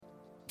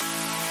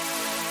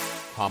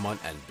Hamann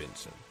and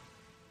Benson.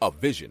 A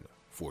vision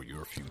for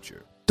your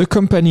future. The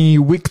company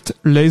Wicked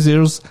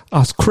Lasers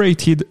has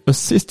created a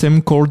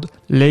system called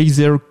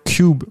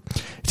LaserCube.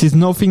 It is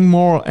nothing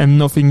more and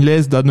nothing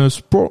less than a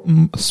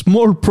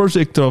small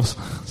projector.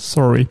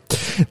 Sorry.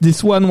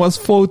 This one was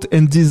thought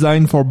and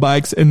designed for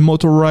bikes and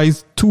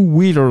motorized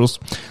two-wheelers.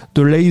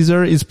 The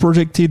laser is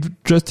projected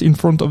just in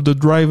front of the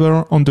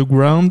driver on the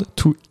ground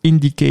to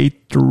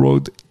indicate the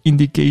road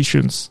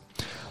indications.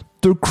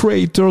 The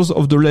creators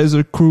of the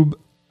LaserCube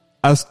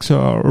asked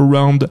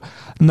around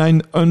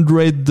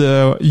 900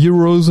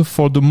 euros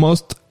for the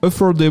most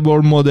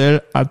affordable model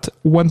at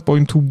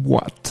 1.2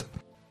 watt.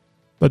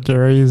 But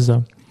there is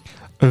a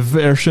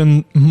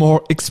version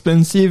more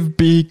expensive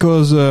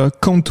because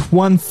count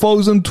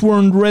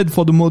 1,200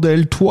 for the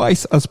model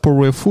twice as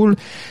powerful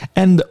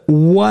and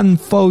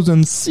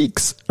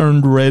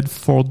 1,600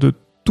 for the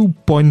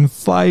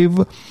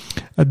 2.5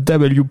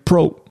 W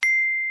Pro.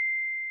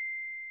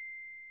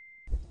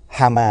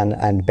 Hamann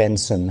and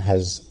Benson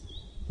has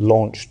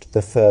launched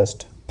the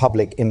first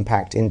public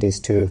impact index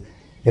to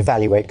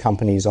evaluate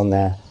companies on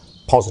their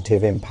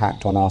positive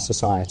impact on our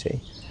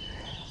society.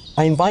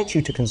 I invite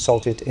you to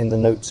consult it in the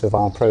notes of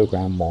our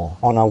program or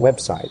on our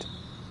website.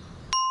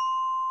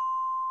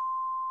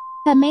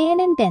 Hamann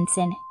and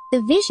Benson, the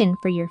vision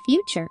for your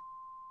future.